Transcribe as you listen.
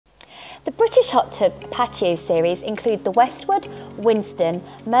The British hot tub patio series include the Westwood, Winston,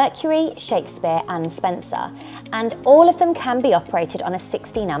 Mercury, Shakespeare and Spencer, and all of them can be operated on a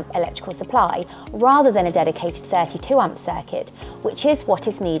 16 amp electrical supply rather than a dedicated 32 amp circuit, which is what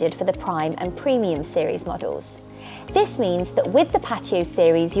is needed for the Prime and Premium series models. This means that with the Patio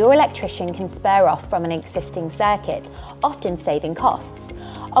series, your electrician can spare off from an existing circuit, often saving costs.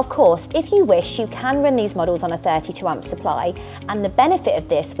 Of course, if you wish, you can run these models on a 32 amp supply, and the benefit of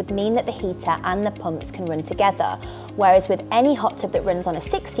this would mean that the heater and the pumps can run together, whereas with any hot tub that runs on a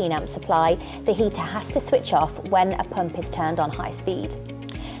 16 amp supply, the heater has to switch off when a pump is turned on high speed.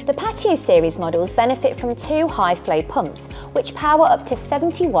 The Patio series models benefit from 2 high flow pumps, which power up to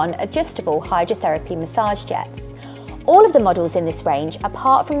 71 adjustable hydrotherapy massage jets. All of the models in this range,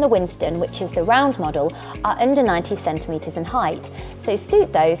 apart from the Winston, which is the round model, are under 90 centimetres in height, so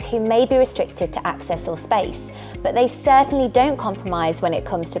suit those who may be restricted to access or space, but they certainly don't compromise when it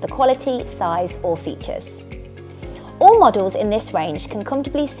comes to the quality, size or features. All models in this range can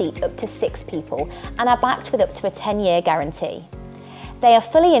comfortably seat up to 6 people and are backed with up to a 10-year guarantee. They are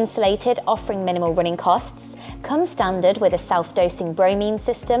fully insulated, offering minimal running costs, come standard with a self-dosing bromine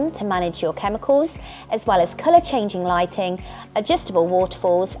system to manage your chemicals, as well as colour-changing lighting, adjustable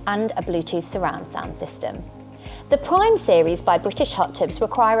waterfalls and a Bluetooth surround sound system. The Prime series by British Hot Tubs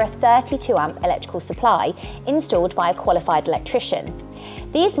require a 32 amp electrical supply installed by a qualified electrician.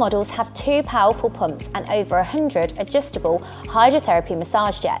 These models have 2 powerful pumps and over 100 adjustable hydrotherapy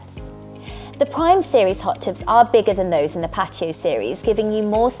massage jets. The Prime series hot tubs are bigger than those in the Patio series, giving you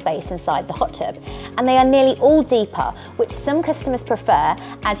more space inside the hot tub, and they are nearly all deeper, which some customers prefer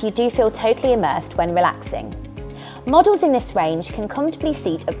as you do feel totally immersed when relaxing. Models in this range can comfortably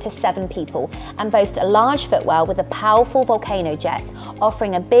seat up to 7 people and boast a large footwell with a powerful volcano jet,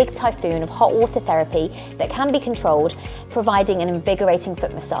 offering a big typhoon of hot water therapy that can be controlled, providing an invigorating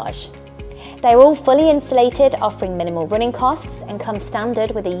foot massage. They are all fully insulated, offering minimal running costs, and come standard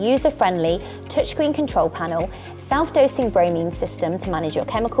with a user-friendly touchscreen control panel, self-dosing bromine system to manage your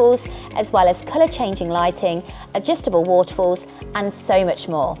chemicals, as well as colour-changing lighting, adjustable waterfalls and so much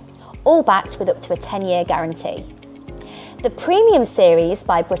more, all backed with up to a 10-year guarantee. The Premium series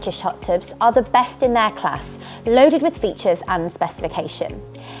by British Hot Tubs are the best in their class, loaded with features and specification.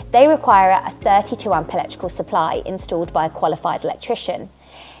 They require a 32 amp electrical supply installed by a qualified electrician.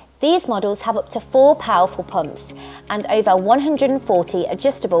 These models have up to 4 powerful pumps and over 140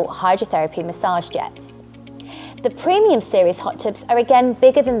 adjustable hydrotherapy massage jets. The Premium series hot tubs are again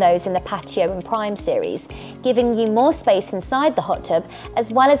bigger than those in the Patio and Prime series, giving you more space inside the hot tub as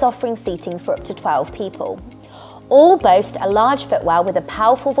well as offering seating for up to 12 people. All boast a large footwell with a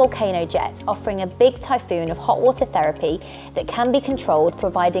powerful volcano jet, offering a big typhoon of hot water therapy that can be controlled,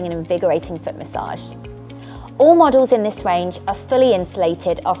 providing an invigorating foot massage. All models in this range are fully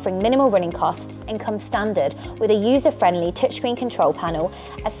insulated, offering minimal running costs, and come standard with a user-friendly touchscreen control panel,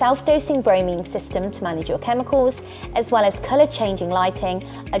 a self-dosing bromine system to manage your chemicals, as well as colour-changing lighting,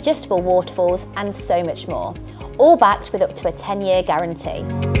 adjustable waterfalls and so much more, all backed with up to a 10-year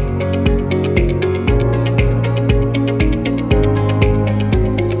guarantee.